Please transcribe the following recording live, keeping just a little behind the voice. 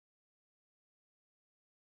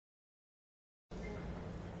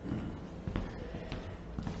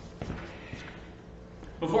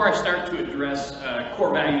Before I start to address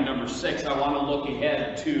core value number 6, I want to look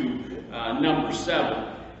ahead to number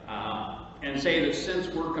 7 and say that since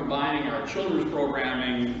we're combining our children's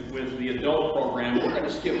programming with the adult program, we're going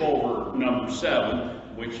to skip over number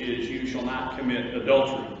 7, which is you shall not commit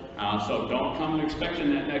adultery. So don't come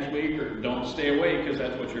expecting that next week, or don't stay away because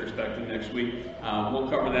that's what you're expecting next week. We'll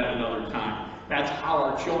cover that another time. That's how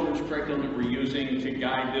our children's curriculum that we're using to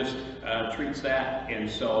guide this treats that, and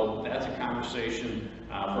so that's a conversation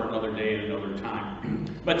for another day and another time.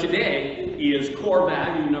 But today is core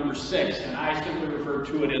value number 6, and I simply refer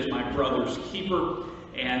to it as my brother's keeper.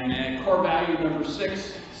 And core value number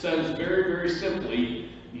 6 says very, very simply,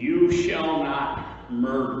 you shall not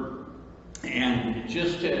murder. And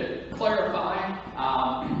just to clarify,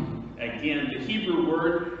 again, the Hebrew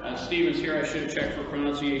word, Stephen's here, I should have checked for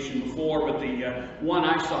pronunciation before, but the one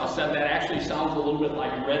I saw said that actually sounds a little bit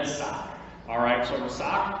like red sock. All right, so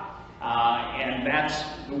sock, and that's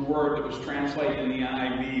the word that was translated in the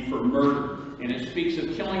NIV for murder. And it speaks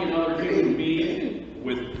of killing another human being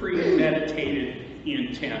with premeditated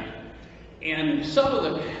intent. And some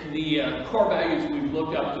of the core values we've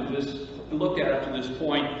looked at up to this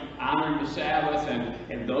point, honoring the Sabbath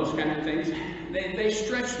and those kind of things, they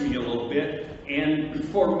stretched me a little bit. And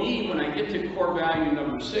for me, when I get to core value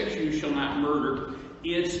number 6, you shall not murder,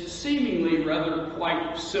 it's seemingly rather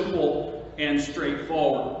quite simple and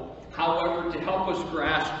straightforward. However, to help us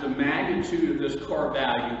grasp the magnitude of this core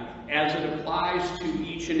value as it applies to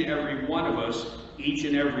each and every one of us, each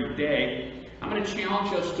and every day, I'm going to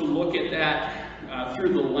challenge us to look at that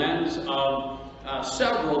through the lens of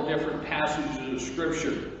several different passages of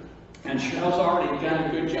Scripture. And Cheryl's already done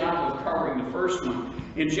a good job of covering the first one.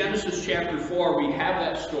 In Genesis chapter 4, we have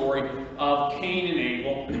that story of Cain and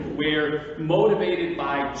Abel, where, motivated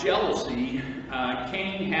by jealousy,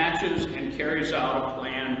 Cain hatches and carries out a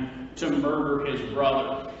plan to murder his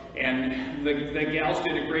brother. And the gals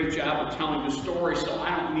did a great job of telling the story, so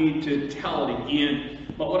I don't need to tell it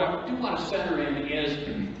again. But what I do want to center in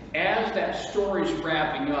is, as that story's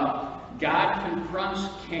wrapping up, God confronts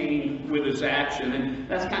Cain with his action, and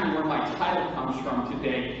that's kind of where my title comes from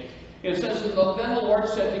today. It says, then the Lord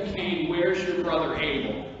said to Cain, where's your brother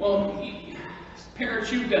Abel? Well,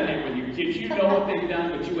 parents, you've done that with your kids. You know what they've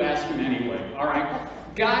done, but you ask them anyway, all right?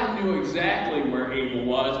 God knew exactly where Abel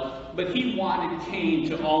was, but he wanted Cain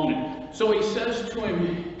to own it. So he says to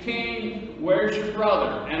him, Cain, where's your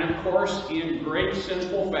brother? And of course, in great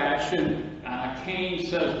sinful fashion, Cain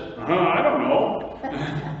says, I don't know.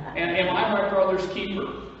 And am I my brother's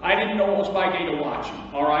keeper? I didn't know it was my day to watch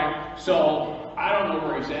him, all right? So I don't know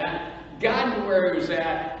where he's at. God knew where he was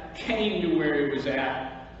at. Cain knew where he was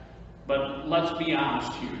at. But let's be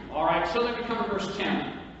honest here, all right? So then we come to verse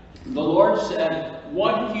 10. The Lord said,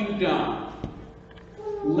 what have you done?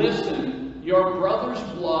 Listen, your brother's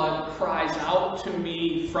blood cries out to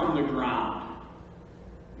me from the ground.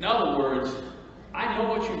 In other words, I know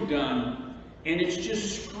what you've done, and it's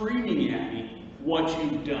just screaming at me what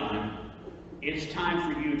you've done. It's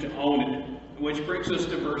time for you to own it. Which brings us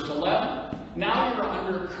to verse 11. Now you're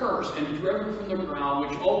under a curse and driven from the ground,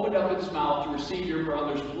 which opened up its mouth to receive your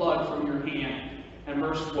brother's blood from your hand. And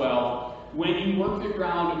verse 12. When you work the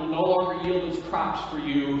ground, it will no longer yield its crops for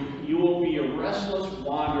you. You will be a restless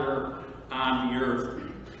wanderer on the earth.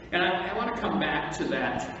 And I want to come back to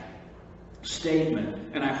that statement,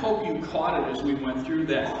 and I hope you caught it as we went through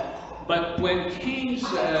that. But when Cain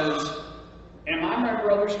says, am I my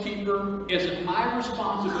brother's keeper? Is it my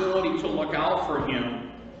responsibility to look out for him?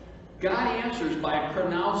 God answers by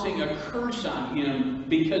pronouncing a curse on him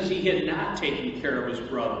because he had not taken care of his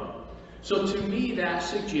brother. So to me, that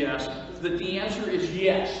suggests that the answer is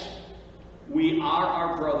yes. We are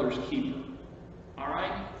our brother's keeper. All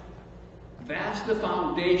right? That's the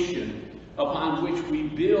foundation upon which we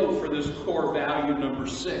build for this core value number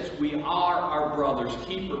 6. We are our brother's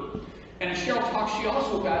keeper. And as Cheryl talked, she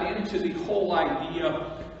also got into the whole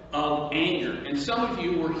idea of anger. And some of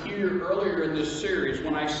you were here earlier in this series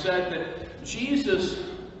when I said that Jesus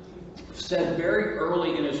said very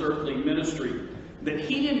early in his earthly ministry that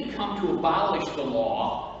he didn't come to abolish the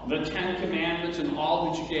law, the 10 Commandments and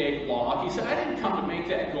all the Judaic law. He said, I didn't come to make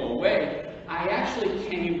that go away. I actually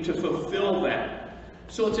came to fulfill that.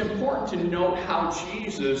 So it's important to note how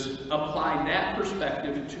Jesus applied that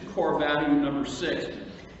perspective to core value number 6.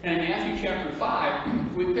 And in Matthew chapter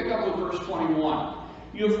 5, we pick up with verse 21.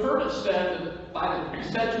 You have heard it said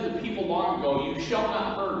to the people long ago, you shall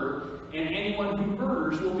not murder, and anyone who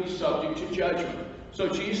murders will be subject to judgment. So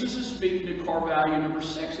Jesus is speaking to core value number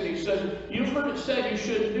 6, and he says, you've heard it said you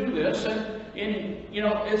shouldn't do this, and you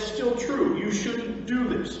know, it's still true. You shouldn't do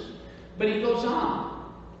this. But he goes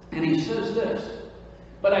on, and he says this,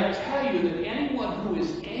 But I tell you that anyone who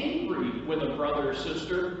is angry with a brother or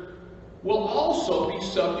sister will also be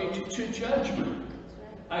subject to judgment.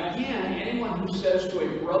 Again, anyone who says to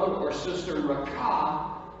a brother or sister,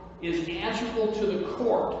 Rakah, is answerable to the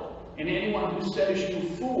court. And anyone who says you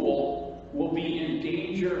fool will be in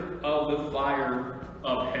danger of the fire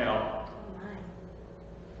of hell.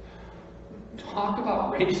 Talk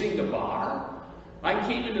about raising the bar. I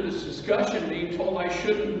came into this discussion being told I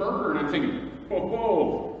shouldn't murder, and I'm thinking,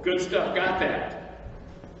 whoa, good stuff, got that.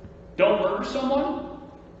 Don't murder someone?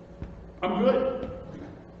 I'm good.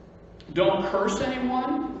 Don't curse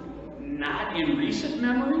anyone? Not in recent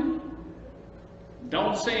memory?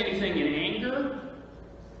 Don't say anything in anger?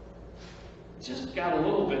 Just got a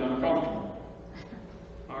little bit uncomfortable.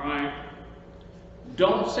 All right?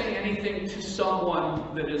 Don't say anything to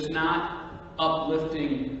someone that is not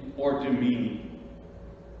uplifting or demeaning.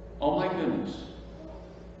 Oh my goodness.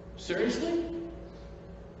 Seriously?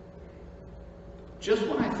 Just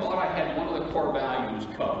when I thought I had one of the core values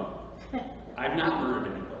covered, I've not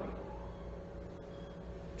murdered anybody.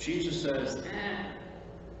 Jesus says,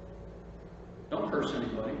 don't curse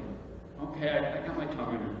anybody. Okay, I got my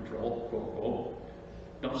tongue under control. Cool.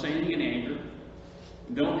 Don't say anything in anger.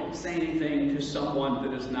 Don't say anything to someone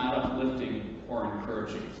that is not uplifting or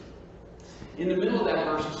encouraging. In the middle of that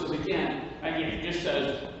verse, it says again, it just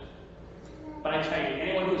says, but I tell you,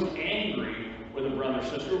 anyone who is angry with a brother or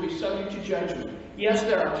sister will be subject to judgment. Yes,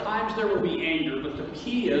 there are times there will be anger, but the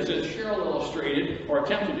key is, as Cheryl illustrated, or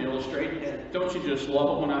attempted to illustrate, don't you just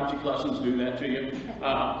love it when object lessons do that to you?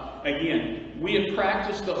 Again, we have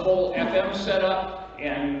practiced the whole FM setup,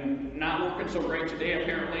 and not working so great today,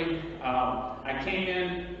 apparently. I came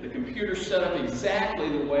in, the computer set up exactly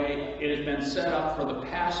the way it has been set up for the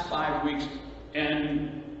past 5 weeks,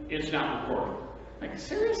 and it's not recording. Like,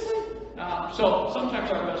 seriously? So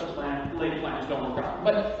sometimes our best laid plans don't work out.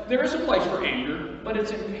 But there is a place for anger, but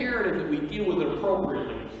it's imperative that we deal with it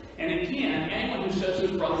appropriately. And again, anyone who says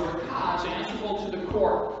his brother Rakah is answerable to the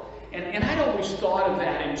court. And I'd always thought of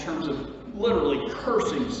that in terms of literally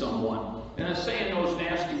cursing someone. And saying those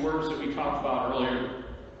nasty words that we talked about earlier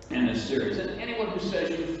in this series. And anyone who says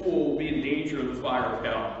you fool will be in danger of the fire of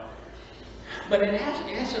hell. But in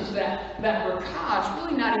essence, that Rakah is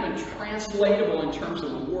really not even translatable in terms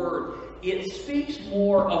of the word. It speaks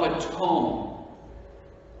more of a tone.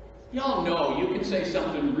 Y'all know you can say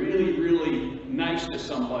something really, really nice to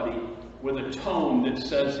somebody with a tone that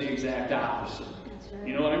says the exact opposite. That's right.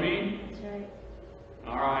 You know what I mean? That's right.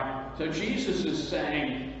 All right. So Jesus is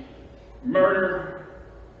saying murder,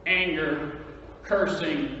 anger,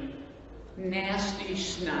 cursing, nasty,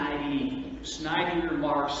 snidey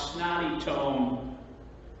remarks, snotty tone,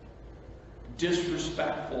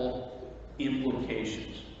 disrespectful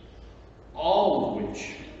implications, all of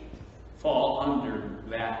which fall under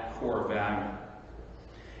that core value.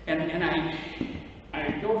 And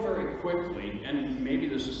I go very quickly, and maybe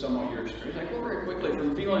this is somewhat your experience, I go very quickly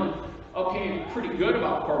from feeling, okay, pretty good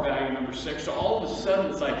about core value number 6, to all of a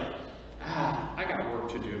sudden it's like, I got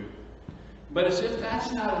work to do. But as if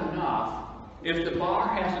that's not enough, if the bar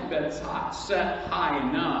hasn't been set high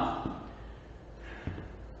enough,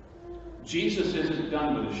 Jesus isn't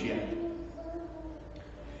done with us yet.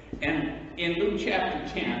 And in Luke chapter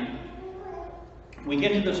 10, we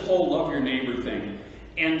get to this whole love your neighbor thing.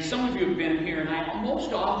 And some of you have been here, and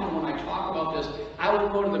most often when I talk about this, I will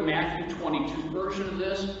go to the Matthew 22 version of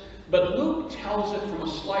this, but Luke tells it from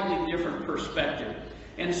a slightly different perspective.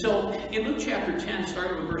 And so in Luke chapter 10,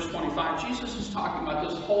 starting with verse 25, Jesus is talking about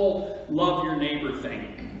this whole love your neighbor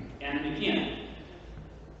thing. And again,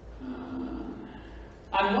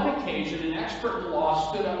 on one occasion, an expert in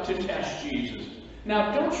law stood up to test Jesus.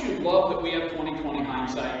 Now, don't you love that we have 20/20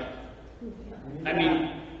 hindsight? I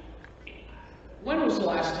mean, when was the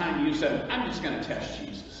last time you said, I'm just going to test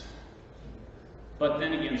Jesus? But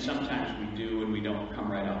then again, sometimes we do and we don't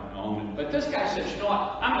come right out and own it. But this guy says, you know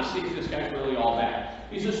what, I'm going to see if this guy's really all that.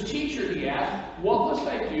 He says, teacher, he asked, what must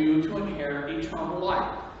I do to inherit eternal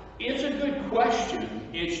life? It's a good question.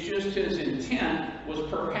 It's just his intent was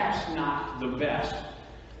perhaps not the best.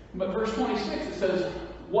 But verse 26, it says,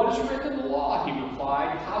 what is written in the law? He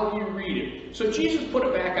replied, how do you read it? So Jesus put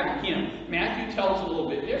it back on him. Matthew tells it a little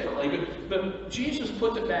bit differently, but Jesus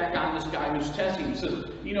puts it back on this guy who's testing. He says,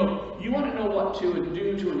 you know, you want to know what to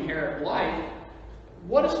do to inherit life?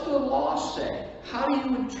 What does the law say? How do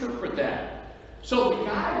you interpret that? So the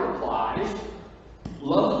guy replies,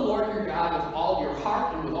 love the Lord your God with all your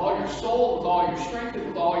heart and with all your soul, with all your strength and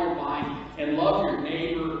with all your mind, and love your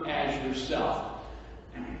neighbor as yourself.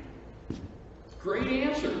 Great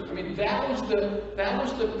answer. I mean, that was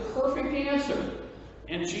the perfect answer.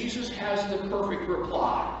 And Jesus has the perfect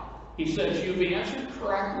reply. He says, you've answered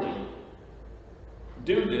correctly.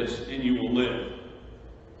 Do this and you will live.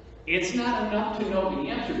 It's not enough to know the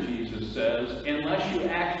answer, Jesus says, unless you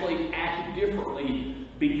actually act differently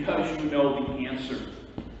because you know the answer.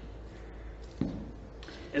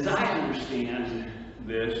 As I understand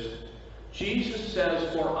this, Jesus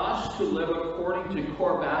says for us to live according to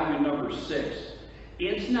core value number 6,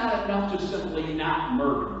 it's not enough to simply not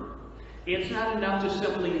murder. It's not enough to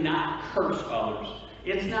simply not curse others.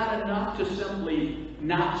 It's not enough to simply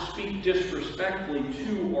not speak disrespectfully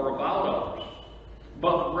to or about others.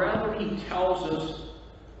 But rather, he tells us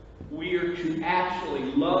we are to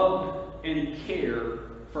actually love and care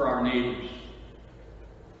for our neighbors.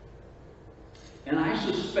 And I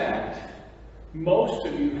suspect most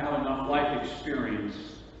of you have enough life experience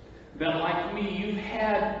that, like me, you've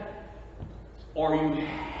had, or you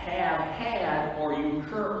have had, or you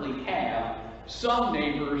currently have some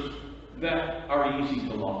neighbors that are easy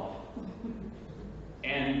to love.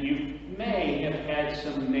 And you may have had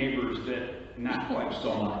some neighbors that not quite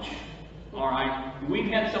so much. All right?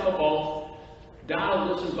 We've had some of both.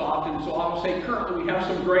 Donna listens often, so I will say currently we have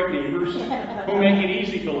some great neighbors who make it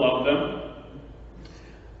easy to love them.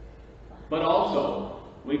 But also,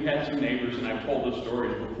 we've had some neighbors, and I've told the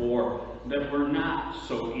stories before, that were not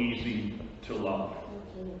so easy to love.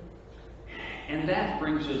 And that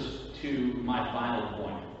brings us to my final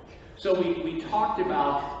point. So we talked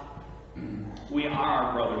about we are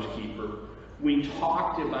our brother's keeper. We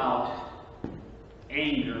talked about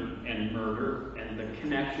anger and murder and the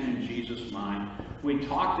connection in Jesus' mind. We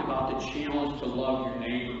talked about the challenge to love your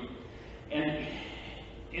neighbor. And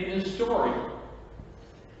in this story,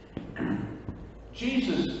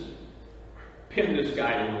 Jesus pinned this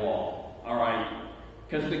guy to the wall, all right?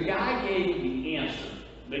 Because the guy gave the answer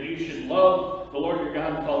that you should love the Lord your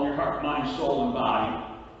God with all your heart, mind, soul, and body,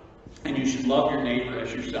 and you should love your neighbor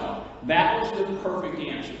as yourself. That was the perfect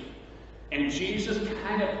answer. And Jesus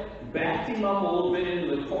kind of backed him up a little bit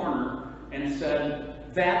into the corner and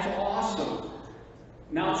said, that's awesome.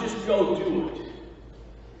 Now just go do it.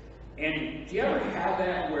 And do you ever have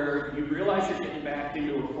that where you realize you're getting backed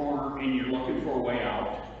into a corner and you're looking for a way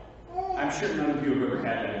out? I'm sure none of you have ever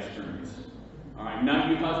had that experience. All right, none of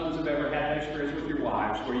you husbands have ever had that experience with your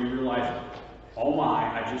wives where you realize, oh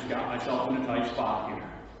my, I just got myself in a tight spot here.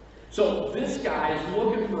 So this guy is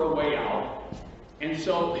looking for a way out. And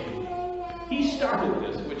so he started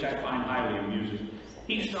this, which I find highly amusing.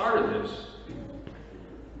 He started this,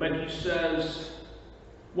 but he says,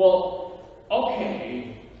 well,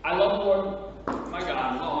 okay, I love the Lord, my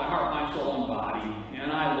God, with all my heart, mind, soul, and body,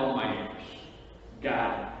 and I love my neighbors.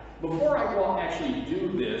 Got it. Before I go out and actually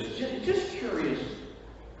do this, just curious,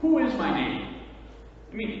 who is my neighbor?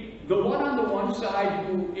 I mean, the one on the one side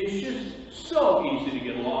who is just so easy to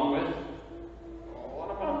get along with.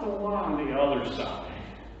 What about the one on the other side?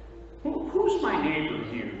 Who's my neighbor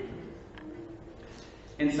here?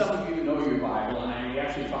 And some of you know your Bible, and I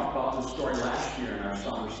actually talked about this story last year in our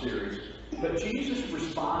summer series. But Jesus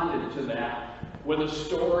responded to that with a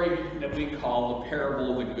story that we call the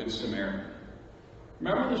parable of the Good Samaritan.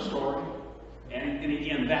 Remember the story? And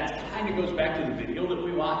again, that kind of goes back to the video that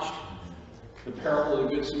we watched, the parable of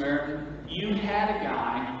the Good Samaritan. You had a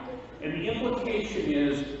guy, and the implication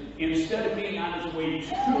is, instead of being on his way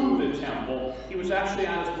to the temple, he was actually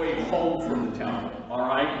on his way home from the temple, all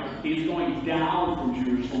right? He's going down from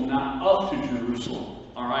Jerusalem, not up to Jerusalem,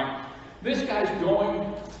 all right? This guy's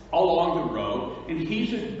going along the road, and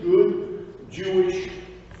he's a good Jewish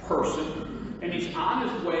person, and he's on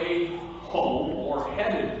his way home, or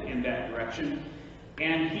headed in that direction,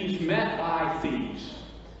 and he's met by thieves.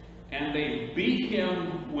 And they beat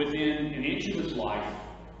him within an inch of his life,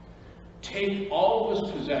 take all of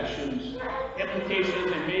his possessions, implications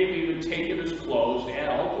they may have even taken his clothes to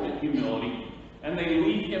add ultimate humility, and they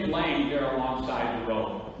leave him laying there alongside the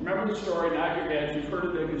road. Remember the story, nod your heads, you've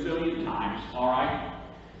heard it a gazillion times, all right?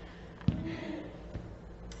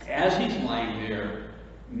 As he's laying there,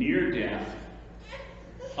 near death,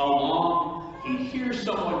 along, he hears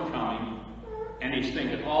someone coming, and he's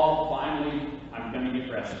thinking, oh, finally, I'm going to get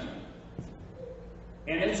rescued.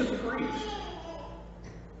 And it's a priest.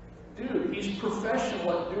 Dude, he's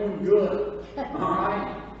professional at doing good. All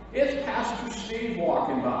right? It's Pastor Steve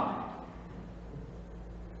walking by.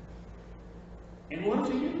 And what does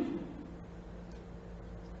he do?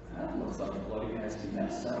 That looks like a bloody nasty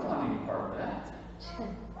mess. I don't want any part of that.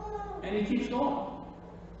 And he keeps going.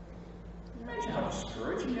 Imagine how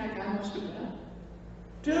discouraging that guy must have been.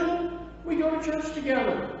 Dude, we go to church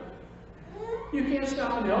together. You can't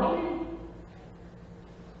stop and help me?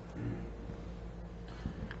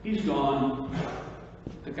 He's gone.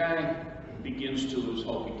 The guy begins to lose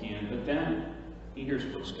hope again, but then he hears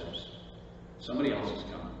footsteps. Somebody else is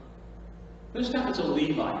coming. This time it's a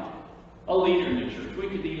Levite, a leader in the church. We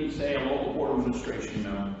could even say a local board of administration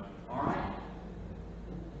member. All right.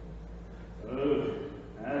 Ugh,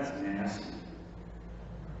 that's nasty.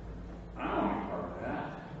 I don't want to be part of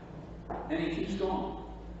that. And he keeps going.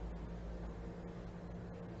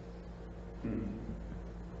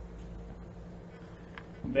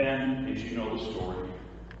 Then, as you know the story,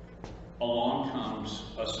 along comes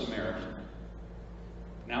a Samaritan.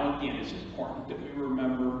 Now again, it's important that we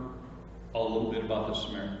remember a little bit about the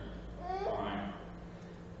Samaritan. All right.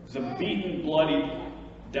 The beaten, bloody,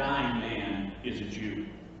 dying man is a Jew.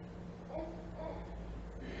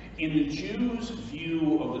 In the Jews'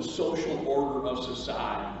 view of the social order of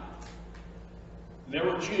society, there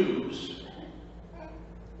were Jews,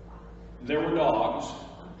 there were dogs,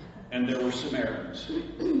 and there were Samaritans.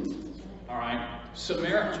 All right?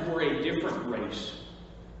 Samaritans were a different race,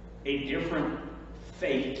 a different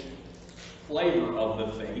faith, flavor of the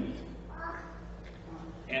faith,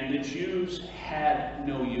 and the Jews had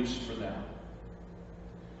no use for them.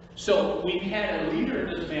 So we've had a leader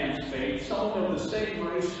in this man's faith, someone of the same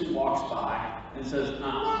race who walks by and says,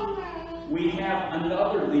 We have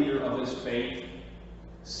another leader of his faith,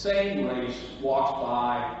 same race, walks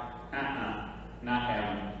by, not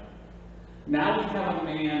having it. Now we have a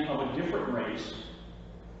man of a different race,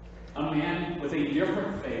 a man with a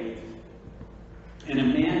different faith, and a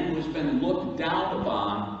man who has been looked down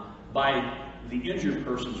upon by the injured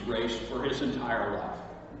person's race for his entire life.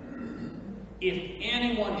 If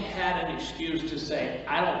anyone had an excuse to say,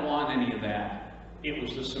 I don't want any of that, it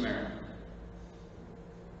was the Samaritan.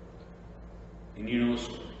 And you know the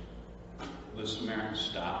story. The Samaritan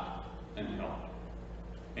stopped and helped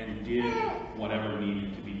and did whatever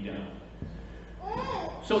needed to be done.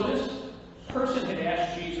 So this person had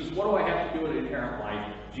asked Jesus, what do I have to do to inherit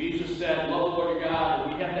life? Jesus said, love the Lord your God.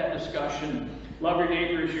 And we had that discussion. Love your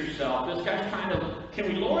neighbor as yourself. This guy's kind of, can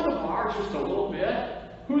we lower the bar just a little bit?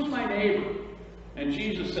 Who's my neighbor? And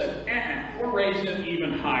Jesus said, we're raising it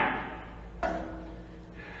even higher.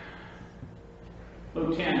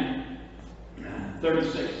 Luke 10,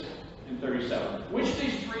 36 and 37. Which of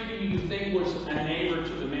these three do you think was a neighbor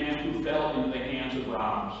to the man who fell into the hands of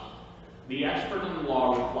robbers? The expert in the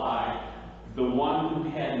law replied, the one who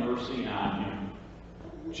had mercy on him.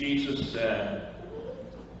 Jesus said,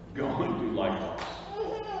 go and do likewise.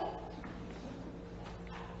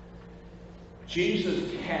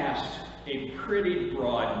 Jesus cast a pretty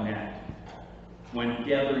broad net when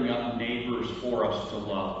gathering up neighbors for us to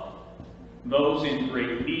love. Those in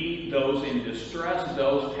great need, those in distress,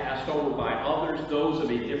 those passed over by others, those of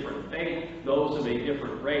a different faith, those of a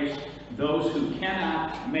different race, those who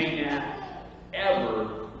cannot, may not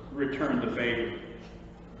ever return the favor.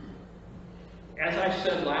 As I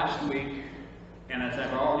said last week, and as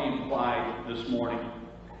I've already implied this morning,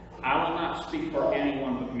 I will not speak for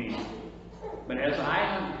anyone but me. But as I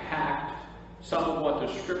unpacked some of what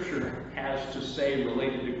the Scripture has to say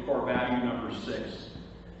related to core value number 6,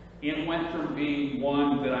 it went from being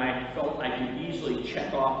one that I felt I could easily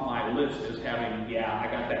check off my list as having, yeah,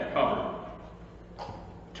 I got that covered,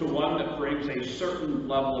 to one that brings a certain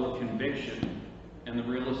level of conviction and the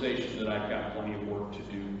realization that I've got plenty of work to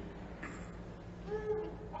do.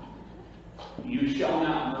 You shall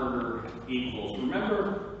not murder equals.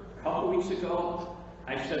 Remember a couple weeks ago,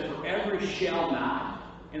 I said for every shall not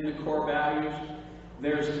in the core values,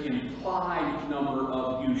 there's an implied number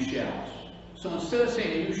of you shalls. So instead of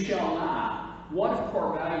saying you shall not, what if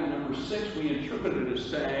core value number 6 we interpret it as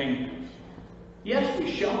saying, yes,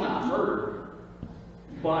 we shall not murder,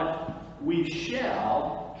 but we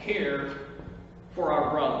shall care for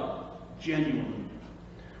our brother genuinely.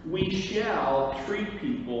 We shall treat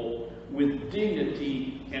people with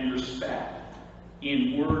dignity and respect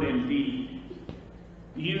in word and deed.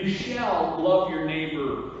 You shall love your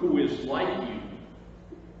neighbor who is like you,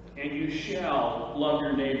 and you shall love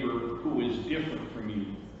your neighbor who is different from you.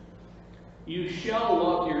 You shall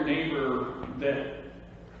love your neighbor that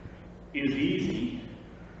is easy.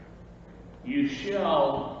 You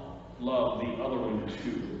shall love the other one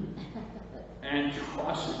too. And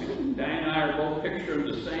trust me, Diane and I are both picturing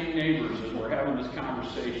the same neighbors as we're having this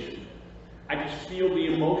conversation. I just feel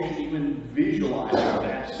the emotion even visualizing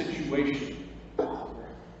that situation.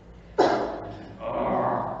 Okay,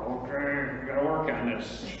 we gotta work on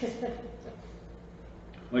this.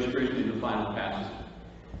 Which brings me to the final passage.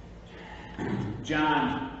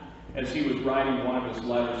 John, as he was writing one of his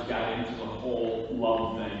letters, got into the whole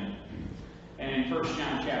love thing. And in 1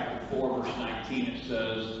 John chapter 4, verse 19, it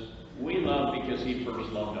says, we love because he first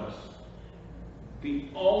loved us. The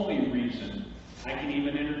only reason I can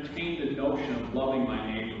even entertain the notion of loving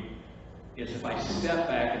my neighbor is if I step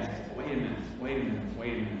back and say, wait a minute.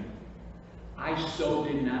 I so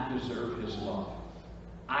did not deserve his love.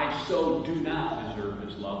 I so do not deserve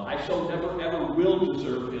his love. I so never ever will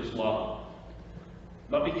deserve his love.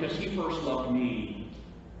 But because he first loved me,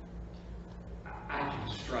 I can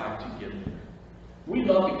strive to get there. We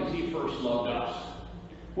love because he first loved us.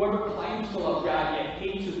 Whoever claims to love God yet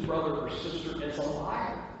hates his brother or sister is a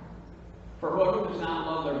liar. For whoever does not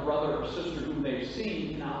love their brother or sister whom they've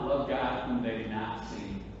seen cannot love God whom they've not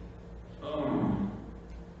seen.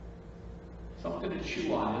 Something to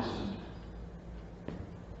chew on, isn't it?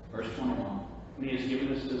 Verse 21. And he has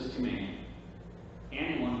given us this command.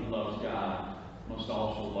 Anyone who loves God must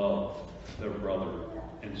also love their brother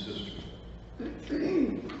and sister.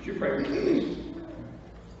 Would you pray with me, please?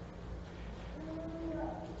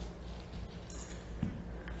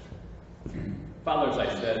 Father, as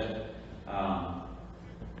I said,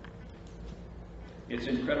 it's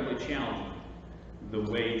incredibly challenging the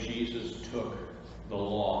way Jesus took the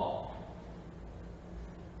law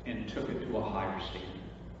and took it to a higher standard.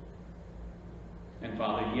 And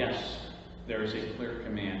Father, yes, there is a clear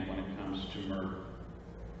command when it comes to murder.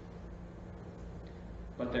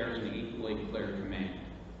 But there is an equally clear command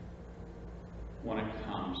when it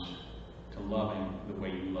comes to loving the way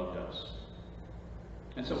you loved us.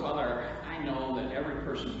 And so, Father, I know that every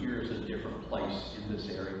person here is a different place in this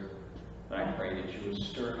area. But I pray that you would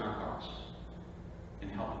stir in our hearts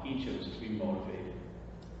and help each of us to be motivated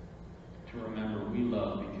to remember we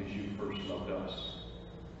love because you first loved us,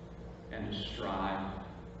 and to strive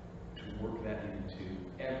to work that into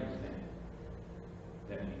everything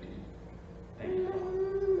that we do. Thank you, Father.